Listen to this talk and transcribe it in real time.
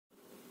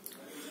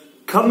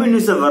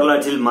கம்யூனிச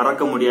வரலாற்றில்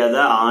மறக்க முடியாத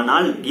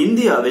ஆனால்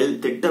இந்தியாவில்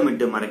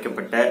திட்டமிட்டு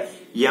மறைக்கப்பட்ட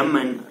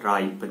எம்.என்.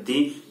 ராய் பத்தி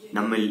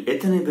நம்மில்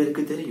எத்தனை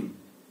பேருக்கு தெரியும்?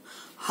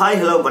 ஹாய்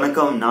ஹலோ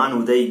வணக்கம், நான்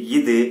உதய்.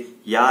 இது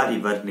யார்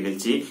இவர்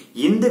நிகழ்ச்சி.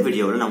 இந்த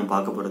வீடியோவில் நம்ம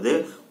பார்க்க போறது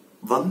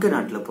வங்க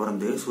நாட்டுல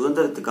பிறந்து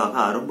சுதந்திரத்துக்காக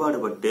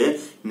அரும்பாடுபட்டு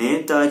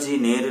நேதாஜி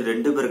நேரு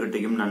ரெண்டு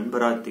பேர்கிட்டையும்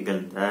நண்பரா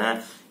திகழ்ந்த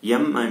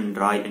எம்.என்.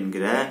 ராய்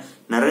என்கிற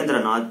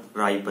நரேந்திரநாத்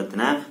ராய்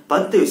பத்தின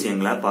 10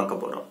 விஷயங்களை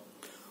பார்க்க போறோம்.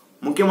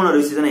 முக்கியமான ஒரு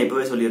விஷயத்தை நான்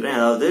இப்பவே சொல்லிடுறேன்.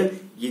 அதாவது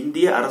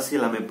இந்திய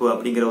அரசியல் அமைப்பு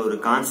அப்படிங்கிற ஒரு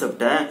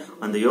கான்செப்ட,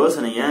 அந்த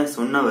யோசனைய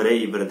சொன்னவரே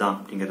இவர் தான்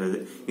அப்படிங்கிறது.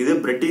 இது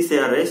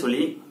பிரிட்டிஷாரே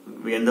சொல்லி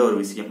எந்த ஒரு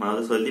விஷயம்,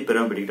 அதாவது சொல்லி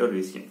பெருமைப்பட்டுக்கிட்ட ஒரு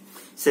விஷயம்.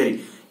 சரி,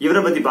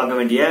 இவரை பத்தி பார்க்க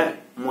வேண்டிய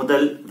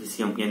முதல்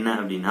விஷயம் என்ன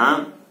அப்படின்னா,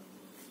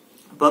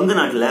 வங்க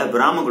நாட்டுல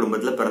பிராம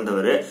குடும்பத்துல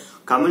பிறந்தவர்,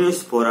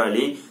 கம்யூனிஸ்ட்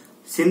போராளி,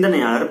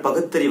 சிந்தனையாளர்,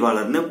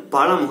 பகுத்தறிவாளர்னு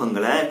பல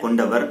முகங்களை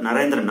கொண்டவர்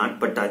நரேந்திரநாத்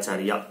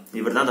பட்டாச்சாரியா.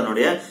 இவர் தான்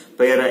தன்னுடைய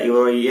பெயரை,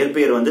 இவருடைய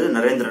இயற்பெயர் வந்து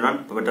நரேந்திரநாத்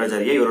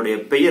பட்டாச்சாரியா, இவருடைய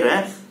பெயரை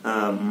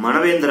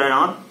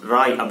மனவேந்திரநாத்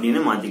ராய்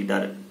அப்படின்னு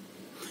மாத்திக்கிட்டாரு.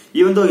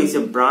 Even though he is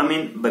a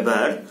Brahmin by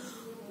birth,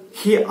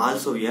 he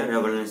also a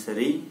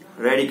revolutionary,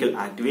 radical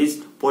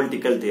activist,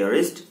 political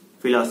theorist,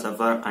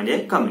 philosopher and a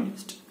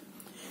communist.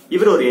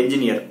 இவர் ஒரு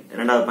என்ஜினியர்.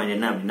 இரண்டாவது பாயிண்ட்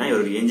என்ன அப்படின்னா,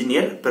 இவர் ஒரு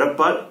என்ஜினியர்,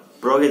 பிறப்பால்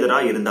புரோகிதரா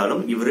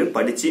இருந்தாலும் இவரு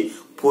படிச்சு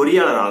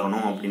பொறியாளர்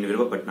ஆகணும் அப்படின்னு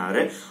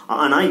விருப்பப்பட்டாரு.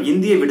 ஆனா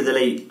இந்திய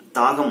விடுதலை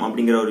தாகம்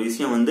அப்படிங்கிற ஒரு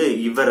விஷயம் வந்து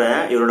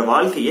இவரோட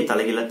வாழ்க்கையை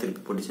தலைகீழா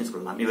திருப்பி போட்டுச்சுன்னு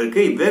சொல்லலாம்.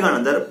 இவருக்கு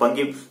விவேகானந்தர்,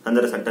 பங்கிம்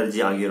சந்திர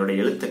சட்டர்ஜி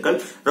ஆகியோருடைய எழுத்துக்கள்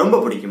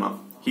ரொம்ப பிடிக்குமா.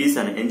 he is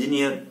an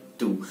engineer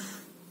too.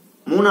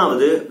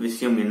 மூணாவது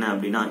விஷயம் என்ன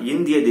அப்படின்னா,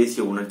 இந்திய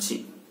தேசிய உணர்ச்சி.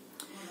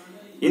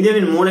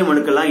 இந்தியாவின் மூளை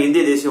முடுக்கெல்லாம்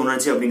இந்திய தேசிய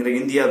உணர்ச்சி அப்படிங்கிற,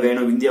 இந்தியா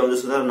வேணும், இந்தியா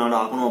வந்து சுதந்திர நாடு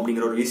ஆகணும்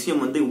அப்படிங்கிற ஒரு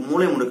விஷயம் வந்து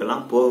மூளை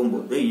முடுக்கெல்லாம்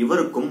போகும்போது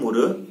இவருக்கும்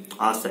ஒரு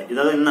ஆசை.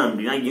 இதாவது என்ன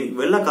அப்படின்னா,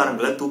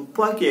 வெள்ளக்காரங்களை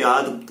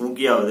துப்பாக்கியாவது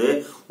தூக்கியாவது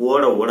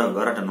ஓட ஓட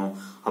விரட்டணும்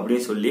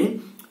அப்படின்னு சொல்லி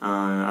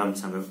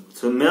ஆரம்பிச்சாங்க.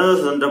 மேத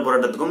சுதந்திர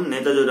போராட்டத்துக்கும்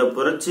நேதாஜியோட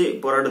புரட்சி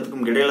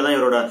போராட்டத்துக்கும் இடையில தான்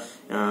இவரோட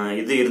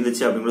இது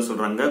இருந்துச்சு அப்படின்னு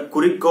சொல்றாங்க.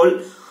 குறிக்கோள்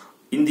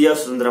இந்தியா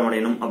சுதந்திரம்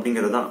அடையணும்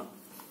அப்படிங்கிறது தான்.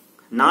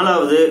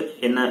 நாலாவது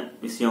என்ன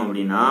விஷயம்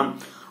அப்படின்னா,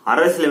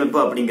 அரசியலமைப்பு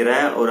அப்படிங்கிற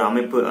ஒரு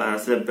அமைப்பு,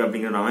 அரசியலமைப்பு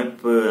அப்படிங்கிற ஒரு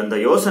அமைப்பு, அந்த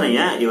யோசனைய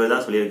இவர்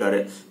தான் சொல்லியிருக்காரு.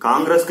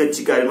 காங்கிரஸ்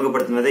கட்சிக்கு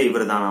அறிமுகப்படுத்தினதே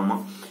இவர் தான். ஆமா,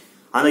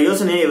 அந்த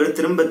யோசனையை இவர்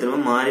திரும்ப திரும்ப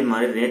மாறி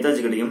மாறி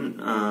நேதாஜி கிட்டையும்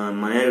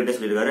நேரு கிட்டே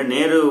சொல்லியிருக்காரு.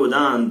 நேரு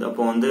தான்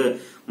அப்போ வந்து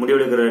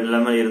முடிவெடுக்கிற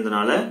நிலைமை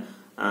இருந்தனால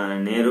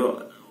நேரு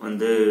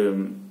வந்து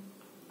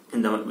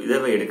இந்த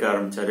இதை எடுக்க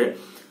ஆரம்பிச்சாரு.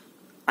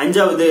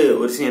 அஞ்சாவது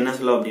ஒரு விஷயம் என்ன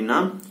சொல்ல அப்படின்னா,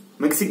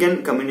 மெக்சிகன்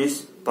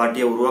கம்யூனிஸ்ட்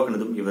பார்ட்டியை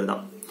உருவாக்குனதும் இவர்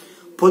தான்.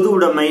 பொது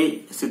உடைமை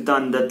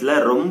சித்தாந்தத்துல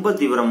ரொம்ப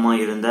தீவிரமா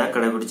இருந்த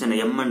கடைபிடிச்ச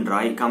எம்.என்.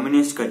 ராய்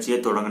கம்யூனிஸ்ட் கட்சியை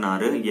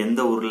தொடங்கினாரு.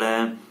 எந்த ஊர்ல?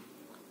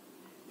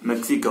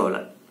 மெக்சிகோல.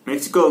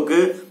 மெக்சிகோவுக்கு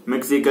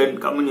மெக்சிகன்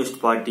கம்யூனிஸ்ட்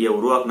பார்ட்டியை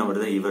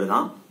உருவாக்குனவர் தான் இவர்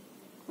தான்.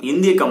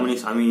 இந்திய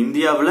கம்யூனிஸ்ட்,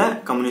 இந்தியாவில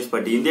கம்யூனிஸ்ட்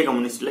பார்ட்டி, இந்திய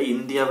கம்யூனிஸ்ட்ல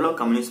இந்தியாவில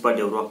கம்யூனிஸ்ட்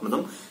பார்ட்டியை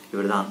உருவாக்குனதும்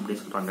இவர் தான்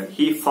அப்படின்னு சொல்றாங்க.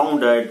 he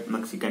founded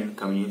Mexican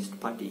communist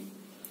party.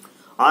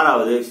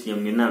 ஆறாவது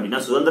விஷயம் என்ன அப்படின்னா,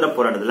 சுதந்திர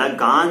போராட்டத்துல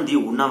காந்தி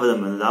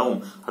உண்ணாவிரதம்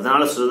இருந்ததாகவும்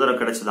அதனால சுதந்திரம்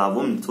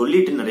கிடைச்சதாகவும்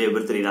சொல்லிட்டு நிறைய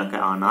பேர் தெரியுறாங்க.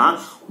 ஆனா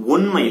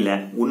உண்மையில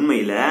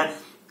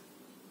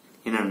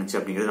என்ன நினைச்சு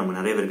அப்படிங்கிறது நம்ம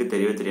நிறைய பேருக்கு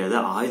தெரியவே தெரியாது.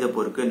 ஆயுத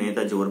போருக்கு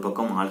நேதாஜி ஒரு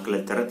பக்கம் ஆட்களை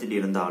திரட்டிட்டு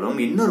இருந்தாலும்,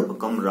 இன்னொரு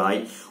பக்கம் ராய்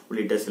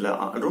உள்ளிட்ட சில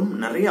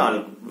நிறைய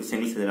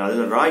விஷயங்கள் செய்தார்.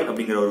 அதுல ராய்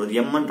அப்படிங்கிற ஒரு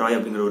எம்.என். ராய்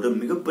அப்படிங்கிற ஒரு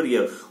மிகப்பெரிய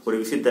ஒரு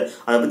விஷயத்த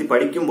அதை பத்தி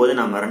படிக்கும் போது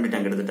நான்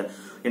மறந்துட்டேன் கிட்டத்தட்ட.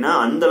 ஏன்னா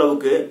அந்த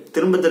அளவுக்கு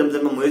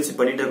திரும்ப முயற்சி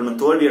பண்ணிட்டு இருக்கணும்,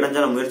 தோல்வி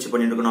அடைஞ்சாலும் முயற்சி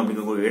பண்ணிட்டு இருக்கணும்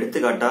அப்படிங்கிற ஒரு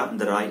எடுத்துக்காட்டா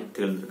இந்த ராய்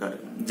திகழ்ந்திருக்காரு.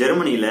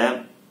 ஜெர்மனியில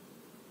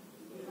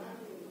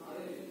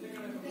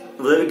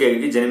உதவி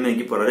கேட்க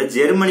ஜெர்மனிக்கு போறாரு.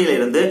 ஜெர்மனியில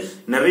இருந்து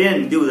நிறைய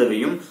நிதி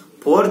உதவியும்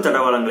போர்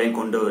தடவாளங்களையும்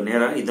கொண்டு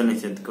நேராக இந்த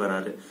நிச்சயத்துக்கு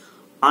வராரு.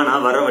 ஆனா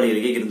வர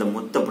வழியிலேயே இருந்த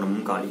மொத்த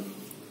பணமும் காலி.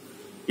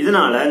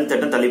 இதனால இந்த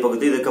திட்டம் தள்ளி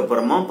பகுதி.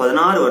 இதுக்கப்புறமா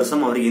 16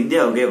 வருஷம் அவர்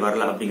இந்தியாவுக்கே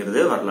வரல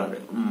அப்படிங்கிறது வரலாறு.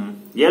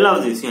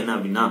 ஏழாவது விஷயம் என்ன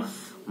அப்படின்னா,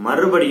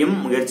 மறுபடியும்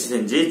முயற்சி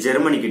செஞ்சு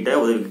ஜெர்மனி கிட்ட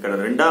உதவி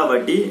கேட்கிறாரு. 2வது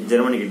வாட்டி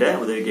ஜெர்மனி கிட்ட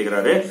உதவி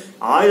கேட்கிறாரு.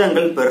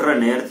 ஆயுதங்கள் பெற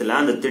நேரத்துல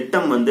அந்த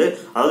திட்டம் வந்து,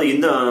 அதாவது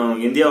இந்த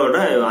இந்தியாவோட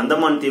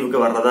அந்தமான்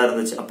தீவுக்கு வர்றதா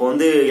இருந்துச்சு. அப்போ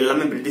வந்து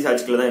எல்லாமே பிரிட்டிஷ்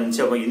ஆட்சிக்குள்ள தான்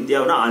இருந்துச்சு. அப்போ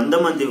இந்தியாவோட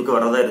அந்தமான் தீவுக்கு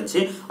வர்றதா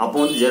இருந்துச்சு. அப்போ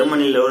வந்து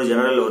ஜெர்மனியில ஒரு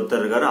ஜெனரல்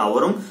ஒருத்தர் இருக்காரு,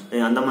 அவரும்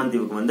அந்தமான்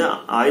தீவுக்கு வந்து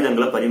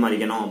ஆயுதங்களை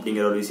பரிமாறிக்கணும்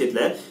அப்படிங்கிற ஒரு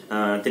விஷயத்துல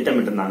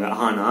திட்டமிட்டு இருந்தாங்க.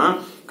 ஆனா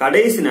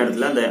கடைசி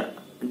நேரத்துல அந்த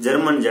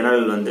ஜெர்மன்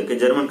ஜெனரல் வந்து,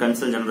 ஜெர்மன்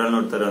கன்சல் ஜெனரல்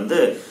ஒருத்தர் வந்து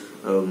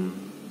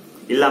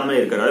இல்லாம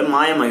இருக்கிறாரு,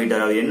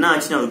 மாயமாகிட்டாரு. அவர் என்ன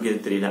ஆச்சுன்னு அவருக்கு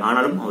தெரியல.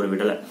 ஆனாலும் அவர்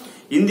விடல.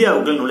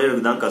 இந்தியாவுக்குள்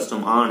நுழையிறதுக்கு தான்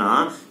கஷ்டம், ஆனா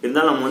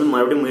இருந்தாலும் நம்ம வந்து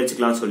மறுபடியும்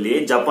முயற்சிக்கலாம் சொல்லி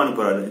ஜப்பான்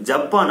போறாரு.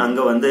 ஜப்பான்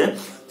அங்க வந்து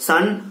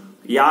சன்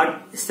யாட்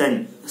சென்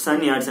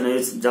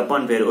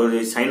ஜப்பான் பேர்,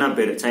 ஒரு சைனா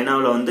பேர்.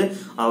 சைனாவில வந்து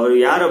அவர்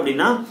யார்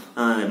அப்படின்னா,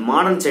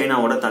 மாடர்ன்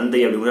சைனாவோட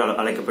தந்தை அப்படிங்கிற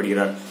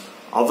அழைக்கப்படுகிறார்.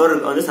 அவர்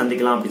வந்து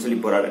சந்திக்கலாம் அப்படின்னு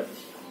சொல்லி போறாரு.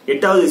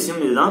 8வது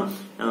விஷயம் இதுதான்.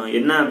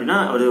 என்ன அப்படின்னா,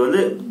 அவர்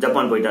வந்து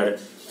ஜப்பான் போயிட்டாரு.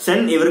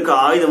 சென் இவருக்கு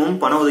ஆயுதமும்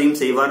பண உதவியும்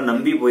செய்வார்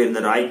நம்பி போயிருந்த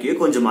ராய்க்கு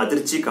கொஞ்சம்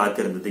அதிர்ச்சி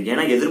காத்திருந்தது.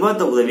 ஏன்னா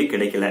எதிர்பார்த்த உதவி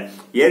கிடைக்கல.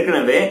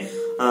 ஏற்கனவே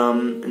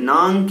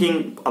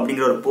நாங்கிங்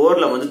அப்படிங்கிற ஒரு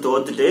போர்ல வந்து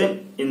தோத்துட்டு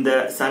இந்த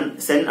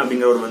சென்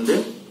அப்படிங்கிறவர் வந்து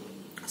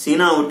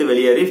சீனா விட்டு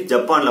வெளியேறி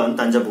ஜப்பான்ல வந்து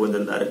தஞ்சை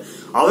புகுந்திருந்தாரு.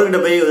 அவர்கிட்ட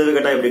போய் உதவி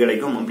கேட்டா எப்படி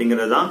கிடைக்கும்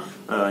அப்படிங்கறதுதான்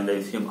இந்த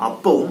விஷயம்.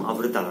 அப்பவும்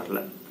அவரு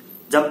தளரல.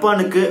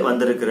 ஜப்பானுக்கு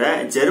வந்திருக்கிற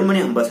ஜெர்மனி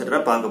அம்பாசடரை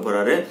பார்க்க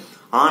போறாரு.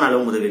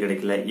 ஆனாலும் உதவி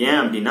கிடைக்கல. ஏன்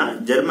அப்படின்னா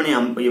ஜெர்மனி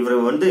இவர்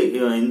வந்து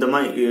இந்த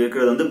மாதிரி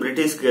இருக்கிறது வந்து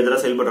பிரிட்டிஷ்க்கு எதிராக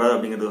செயல்படுறாரு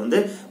அப்படிங்கிறது வந்து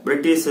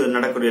பிரிட்டிஷ்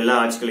நடக்கூடிய எல்லா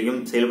ஆட்சிகளையும்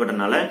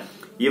செயல்பட்டனால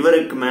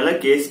இவருக்கு மேல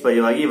கேஸ்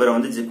பதிவாகி இவரை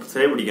வந்து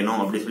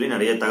சிறைபிடிக்கணும் அப்படின்னு சொல்லி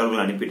நிறைய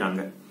தகவல்கள்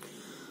அனுப்பிட்டாங்க.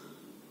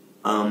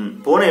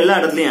 போன எல்லா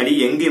இடத்துலயும் அடி,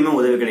 எங்கேயுமே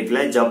உதவி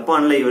கிடைக்கல.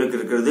 ஜப்பான்ல இவருக்கு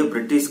இருக்கிறது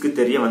பிரிட்டிஷ்க்கு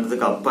தெரிய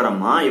வந்ததுக்கு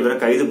அப்புறமா இவரை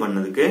கைது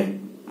பண்ணதுக்கு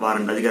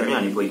வாரண்ட் அதிகாரிகள்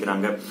அனுப்பி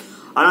வைக்கிறாங்க.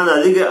 ஆனா அந்த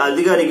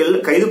அதிகாரிகள்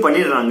கைது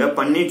பண்ணிடுறாங்க,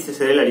 பண்ணி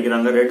சிறையில்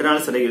அடிக்கிறாங்க. 2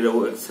 நாள் சிறையில்,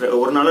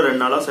 1 நாளோ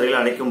 2 நாளோ சிறையில்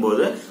அடைக்கும்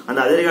போது அந்த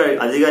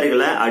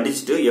அதிகாரிகளை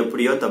அடிச்சுட்டு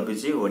எப்படியோ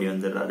தப்பிச்சு ஓடி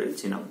வந்துடுறாரு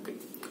சீனாவுக்கு.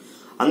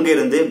 அங்க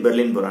இருந்து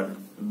பெர்லின் போறாரு.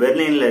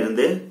 பெர்லின்ல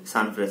இருந்து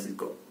சான்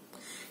பிரான்சிஸ்கோ.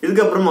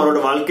 இதுக்கப்புறம்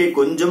அவரோட வாழ்க்கை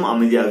கொஞ்சம்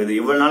அமைதியாகுது.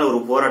 இவ்வளவு நாள்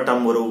ஒரு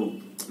போராட்டம், ஒரு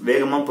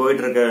வேகமா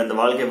போயிட்டு இருக்க அந்த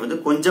வாழ்க்கை வந்து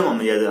கொஞ்சம்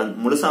அமைதியாகுது.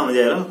 முழுசா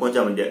அமைதியாக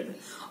கொஞ்சம் அமைதியாகுது.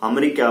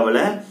 அமெரிக்காவில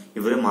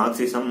இவரு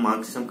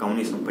மார்க்சிசம்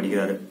கம்யூனிசம்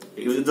படிக்கிறாரு.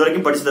 இது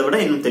வரைக்கும் படிச்சதை விட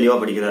இன்னும் தெளிவா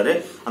படிக்கிறாரு.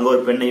 அங்க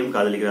ஒரு பெண்ணையும்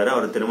காதலிக்கிறாரு,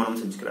 அவர் திருமணம்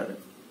செஞ்சுக்கிறாரு.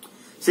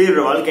 சரி,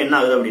 இவரோட வாழ்க்கை என்ன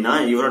ஆகுது அப்படின்னா,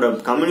 இவரோட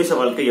கம்யூனிச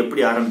வாழ்க்கை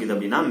எப்படி ஆரம்பிக்குது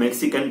அப்படின்னா,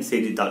 மெக்சிகன்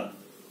செய்தித்தாள்.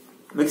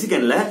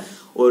 மெக்சிகன்ல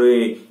ஒரு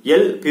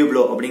எல்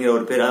பியூப்ளோ அப்படிங்கிற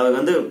ஒரு பேர், அது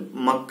வந்து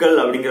மக்கள்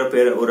அப்படிங்கிற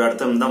பேர் ஒரு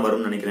அர்த்தம் தான்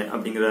வரும்னு நினைக்கிறேன்.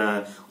 அப்படிங்கிற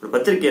ஒரு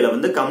பத்திரிகையில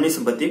வந்து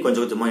கம்யூனிசம் பத்தி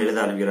கொஞ்சம் கொஞ்சமா எழுத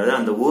ஆரம்பிக்கிறாரு.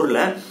 அந்த ஊர்ல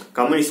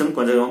கம்யூனிசம்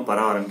கொஞ்சம் கொஞ்சமா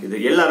பரவ ஆரம்பிக்குது.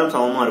 எல்லாரும்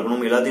சமமா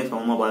இருக்கணும், எல்லாத்தையும்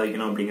சமமா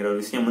பாதிக்கணும் அப்படிங்கிற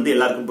ஒரு விஷயம் வந்து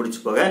எல்லாருக்கும்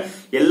பிடிச்சு போக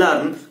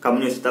எல்லாரும்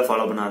கம்யூனிஸ்டா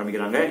ஃபாலோ பண்ண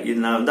ஆரம்பிக்கிறாங்க.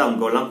 இதனால வந்து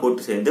அவங்க எல்லாம்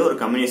கூட்டு சேர்ந்து ஒரு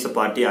கம்யூனிஸ்ட்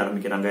பார்ட்டி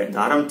ஆரம்பிக்கிறாங்க.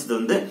 இது ஆரம்பிச்சது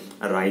வந்து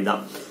ராய்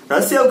தான்.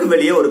 ரஷ்யாவுக்கு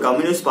வெளியே ஒரு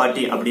கம்யூனிஸ்ட்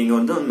பார்ட்டி அப்படிங்க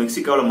வந்து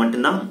மெக்சிகோல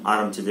மட்டும்தான்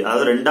ஆரம்பிச்சது.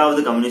 அதாவது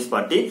 2வது கம்யூனிஸ்ட்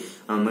பார்ட்டி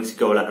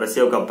மெக்சிகோல,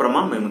 ரஷ்யாவுக்கு அப்புறமா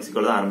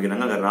மெக்சிகோல தான்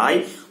ஆரம்பிக்கிறாங்க. அங்க ராய்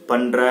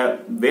பண்ற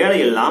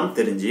வேலையெல்லாம்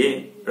தெரிஞ்சு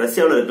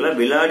ரஷ்யாவில் இருக்கிற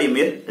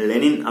விளாடிமிர்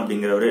லெனின்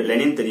அப்படிங்கிறவரு,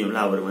 லெனின்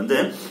தெரியும்ல, அவர் வந்து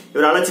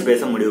இவர் அழைச்சு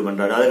பேச முடிவு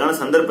பண்றாரு. அதுக்கான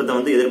சந்தர்ப்பத்தை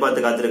வந்து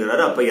எதிர்பார்த்து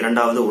காத்திருக்கிறாரு. அப்ப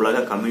 2வது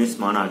உலக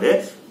கம்யூனிஸ்ட் மாநாடு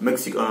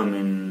மெக்சிகோ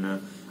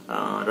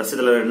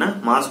ரஷ்யத்துல என்ன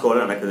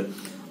மாஸ்கோல நடக்குது.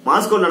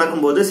 மாஸ்கோவில்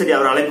நடக்கும்போது சரி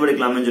அவர் அழைப்பு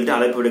விடுக்கலாம்னு சொல்லிட்டு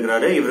அழைப்பு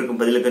விடுக்கிறாரு. இவருக்கு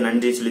பதிலுக்கு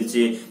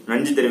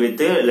நன்றி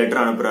தெரிவித்து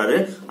லெட்டர் அனுப்புறாரு.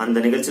 அந்த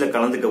நிகழ்ச்சியில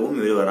கலந்துக்கவும்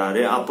இவர்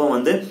வராரு. அப்போ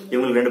வந்து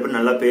இவங்களுக்கு 2 பேரும்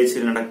நல்லா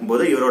பேச்சு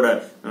நடக்கும்போது இவரோட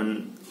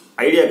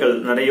ஐடியாக்கள்,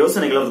 நிறைய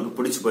யோசனைகள் அவருக்கு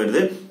பிடிச்சு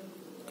போயிருது.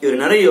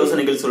 இவர் நிறைய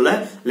யோசனைகள் சொல்ல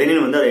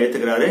லெனின் வந்து அதை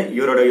ஏத்துக்கிறாரு.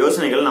 இவரோட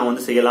யோசனைகள் நான்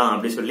வந்து செய்யலாம்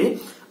அப்படின்னு சொல்லி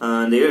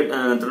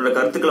தன்னோட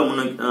கருத்துக்களை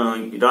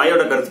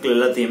ராயோட கருத்துக்கள்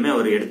எல்லாத்தையுமே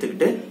அவர்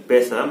எடுத்துக்கிட்டு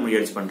பேச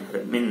முயற்சி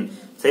பண்றாரு,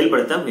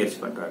 செயல்படுத்த முயற்சி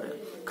பண்றாரு.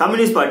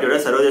 கம்யூனிஸ்ட் பார்ட்டியோட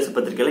சர்வதேச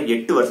பத்திரிகையில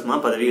 8 வருஷமா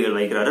பதவிகள்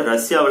வைக்கிறாரு.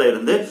 ரஷ்யாவில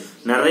இருந்து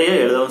நிறைய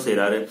எழுதவும்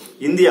செய்யறாரு.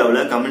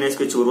 இந்தியாவில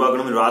கம்யூனிஸ்ட் கட்சி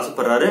உருவாக்கணும்னு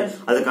ஆசைப்படுறாரு.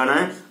 அதுக்கான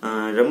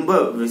ரொம்ப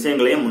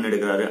விஷயங்களையும்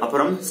முன்னெடுக்கிறாரு.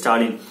 அப்புறம்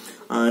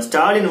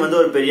ஸ்டாலின் வந்து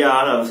ஒரு பெரிய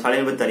ஆள்.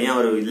 ஸ்டாலின் பத்தி தனியா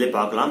ஒரு இதுல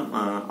பாக்கலாம்.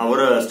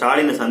 அவரை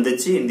ஸ்டாலினை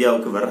சந்திச்சு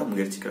இந்தியாவுக்கு வர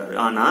முயற்சிக்கிறாரு.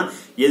 ஆனா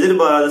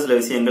எதிர்பாராத சில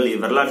விஷயங்கள்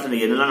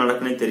வரலாற்று என்னெல்லாம்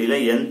நடக்குன்னு தெரியல.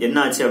 என்ன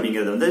ஆச்சு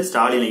அப்படிங்கறது வந்து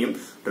ஸ்டாலினையும்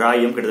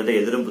ராயும் கிட்டத்தட்ட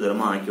எதிரும்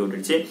புதிரமா ஆக்கி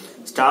விட்டுருச்சு.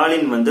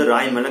 ஸ்டாலின் வந்து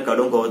ராய் மேல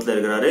கடும் கோபத்துல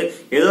இருக்கிறாரு.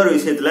 ஏதோ ஒரு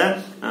விஷயத்துல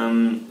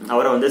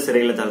அவரை வந்து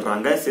சிறையில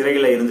தள்ளுறாங்க.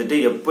 சிறையில இருந்துட்டு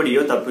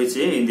எப்படியோ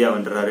தப்பிச்சு இந்தியா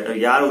வந்துடுறாரு.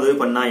 யார் உதவி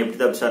பண்ணா எப்படி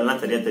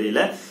தப்பிச்சாருலாம் சரியா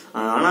தெரியல.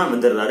 ஆனா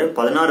வந்துடுறாரு.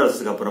 16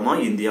 வருஷத்துக்கு அப்புறமா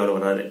இந்தியாவில்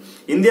வர்றாரு.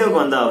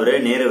 இந்தியாவுக்கு வந்து அவரு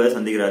நேருவை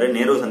சந்திக்கிறாரு.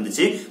 நேருவை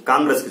சந்திச்சு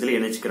காங்கிரஸ் கட்சியில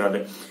இணைச்சுக்கிறாரு.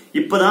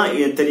 இப்பதான்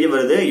தெரிய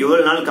வருது,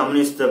 இவ்வளவு நாள்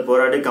கம்யூனிஸ்ட்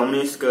போராடி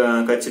கம்யூனிஸ்ட்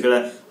கட்சிகளை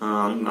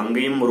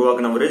அங்கேயும்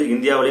உருவாக்குனவரு,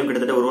 இந்தியாவிலையும்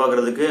கிட்டத்தட்ட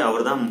உருவாக்குறதுக்கு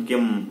அவர் தான்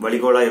முக்கியம்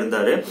வழிகோலா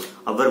இருந்தாரு.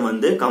 அவர்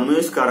வந்து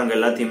கம்யூனிஸ்ட்காரங்க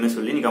எல்லாத்தையுமே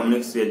சொல்லி நீ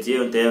கம்யூனிஸ்ட்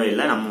கட்சியே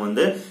தேவையில்லை, நம்ம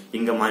வந்து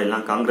இங்க மாதிரி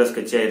எல்லாம் காங்கிரஸ்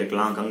கட்சியா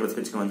இருக்கலாம், காங்கிரஸ்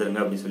கட்சிக்கு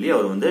வந்துருங்க அப்படின்னு சொல்லி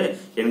அவர் வந்து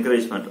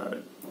என்கரேஜ் பண்றாரு.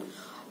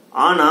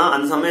 ஆனா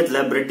அந்த சமயத்துல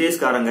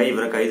பிரிட்டிஷ்காரங்க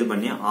இவரை கைது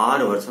பண்ணி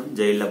 6 வருஷம்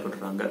ஜெயில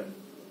போட்டுறாங்க.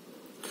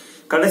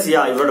 கடைசியா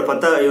இவரோட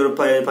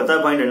 10வது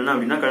பாயிண்ட் என்ன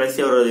அப்படின்னா,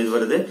 கடைசியா ஒரு இது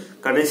வருது.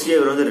 கடைசியா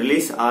இவர் வந்து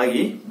ரிலீஸ்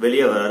ஆகி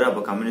வெளியே வராரு.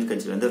 அப்ப கம்யூனிஸ்ட்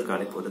கட்சியில இருந்து ஒரு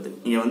அழைப்பு வருது,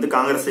 நீங்க வந்து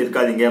காங்கிரஸ்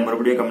இருக்காதீங்க,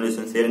 மறுபடியும்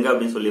கம்யூனிஸ்ட் சேருங்க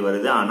அப்படின்னு சொல்லி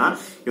வருது. ஆனா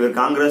இவர்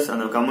காங்கிரஸ்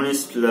அந்த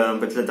கம்யூனிஸ்ட்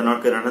பட்சத்துல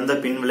தனக்கு நடந்த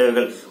பின்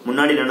விளைவுகள்,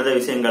 முன்னாடி நடந்த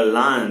விஷயங்கள்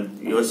எல்லாம்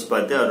யோசிச்சு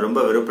பார்த்து அவர்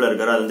ரொம்ப வெறுப்புல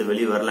இருக்காரு. அது வந்து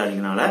வெளியே வரல.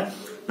 அப்படிங்கனால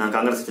நான்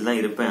காங்கிரஸ் கட்சியில்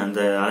தான் இருப்பேன்,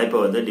 அந்த அழைப்பை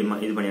வந்து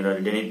இது பண்ணிடுறாரு,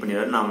 டெனேட்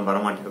பண்ணிடுறாரு, நான்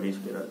வரமாட்டேன் அப்படின்னு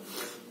சொல்லிடுறாரு.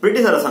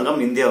 பிரிட்டிஷ்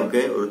அரசாங்கம் இந்தியாவுக்கு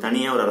ஒரு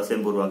தனியா ஒரு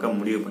அரசியல் உருவாக்க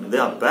முடிவு பண்ணுது.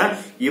 அப்ப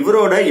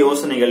இவரோட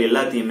யோசனைகள்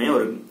எல்லாத்தையுமே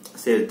ஒரு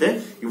சேர்த்து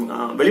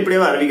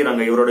வெளிப்படையா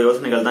அறிவிக்கிறாங்க. இவரோட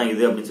யோசனைகள் தான்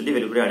இது அப்படின்னு சொல்லி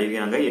வெளிப்படையா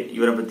அறிவிக்கிறாங்க.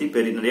 இவரை பத்தி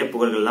பெரிய நிறைய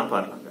புகழ்கள் எல்லாம்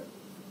பாருங்க.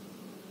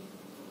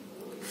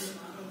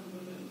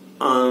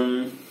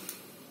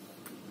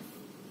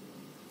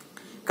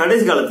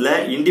 கடைசி காலத்துல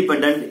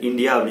இண்டிபெண்டன்ட்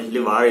இந்தியா அப்படின்னு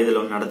சொல்லி வார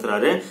இதழ் ஒன்று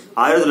நடத்துறாரு.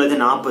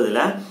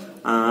 1940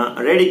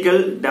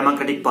 ரேடிக்கல்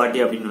டெமோக்ராட்டிக் பார்ட்டி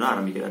அப்படின்னு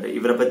ஆரம்பிக்கிறாரு.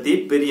 இவரை பத்தி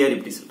பெரியார்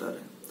இப்படி சொல்றாரு,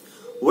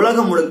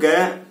 உலகம் முழுக்க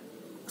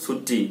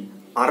சுற்றி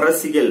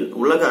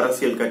உலக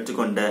அரசியல்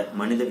கற்றுக்கொண்ட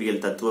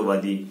மனிதவியல்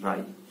தத்துவவாதி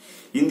ராய்.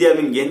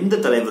 இந்தியாவின் எந்த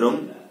தலைவரும்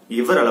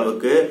இவர்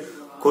அளவுக்கு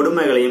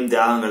கொடுமைகளையும்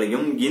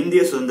தியாகங்களையும்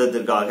இந்திய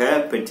சுதந்திரத்திற்காக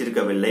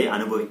பெற்றிருக்கவில்லை,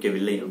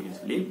 அனுபவிக்கவில்லை அப்படின்னு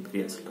சொல்லி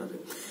பெரியார் சொல்றாரு.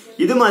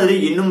 இது மாதிரி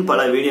இன்னும்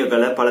பல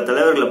வீடியோக்களை, பல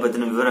தலைவர்களை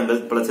பத்தின விவரங்கள்,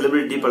 பல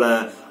செலிபிரிட்டி, பல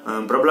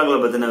பிரபலங்களை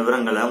பத்தின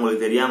விவரங்களை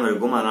உங்களுக்கு தெரியாம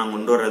இருக்கும், அதெல்லாம்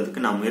கொண்டு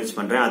வர்றதுக்கு நான் முயற்சி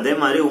பண்றேன். அதே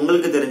மாதிரி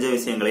உங்களுக்கு தெரிஞ்ச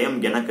விஷயங்களையும்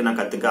எனக்கு நான்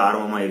கத்துக்க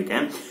ஆர்வமா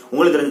இருக்கேன்.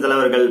 உங்களுக்கு தெரிஞ்ச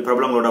தலைவர்கள்,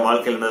 பிரபலங்களோட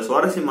வாழ்க்கையில் இருந்த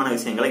சுவாரஸ்யமான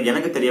விஷயங்களை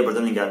எனக்கு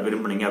தெரியப்படுத்த நீங்க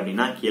விரும்புனீங்க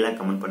அப்படின்னா கீழே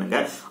கமெண்ட் பண்ணுங்க.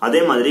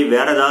 அதே மாதிரி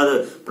வேற ஏதாவது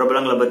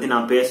பிரபலங்களை பத்தி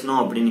நான்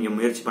பேசணும் அப்படின்னு நீங்க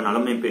முயற்சி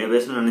பண்ணாலும்,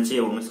 பேசணும்னு நினைச்சு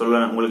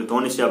உங்களுக்கு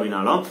தோணுச்சு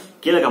அப்படின்னாலும்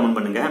கீழே கமெண்ட்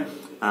பண்ணுங்க.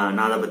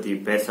 நான் அதை பத்தி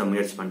பேச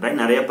முயற்சி பண்றேன்.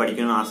 நிறைய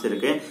படிக்கணும்னு ஆசை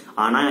இருக்கு,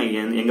 ஆனா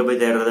எங்க போய்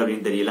தேடுறது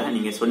அப்படின்னு தெரியல.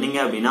 நீங்க சொன்னீங்க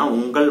அப்படின்னா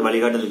உங்கள்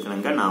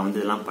வழிகாட்டுதலுக்கு நான்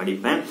இதெல்லாம்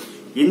படிப்பேன்.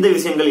 இந்த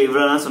விஷயங்கள்,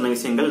 இவ்வளவு சொன்ன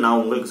விஷயங்கள் நான்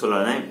உங்களுக்கு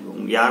சொல்லாதேன்.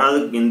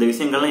 யாராவது இந்த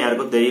விஷயங்கள்லாம்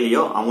யாருக்கும்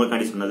தெரியலையோ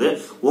அவங்களுக்காண்டி சொன்னது.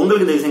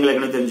 உங்களுக்கு இந்த விஷயங்கள்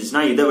ஏற்கனவே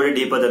தெரிஞ்சிச்சுன்னா இதை விட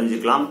டீப்பா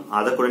தெரிஞ்சுக்கலாம்.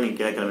 அதை கூட நீங்க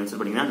கீழே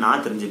மென்ஷன் பண்ணீங்கன்னா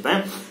நான்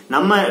தெரிஞ்சுப்பேன்.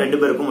 நம்ம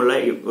 2 பேருக்கும் உள்ள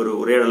ஒரு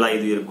உரையாடலா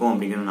இது இருக்கும்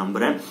அப்படிங்கிற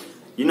நம்புறேன்.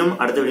 இன்னும்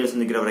அடுத்த வீடியோ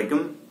சந்திக்கிற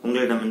வரைக்கும்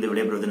உங்களிடம் இந்த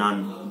விடைபெறுவது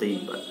நான்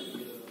தெய்வம்.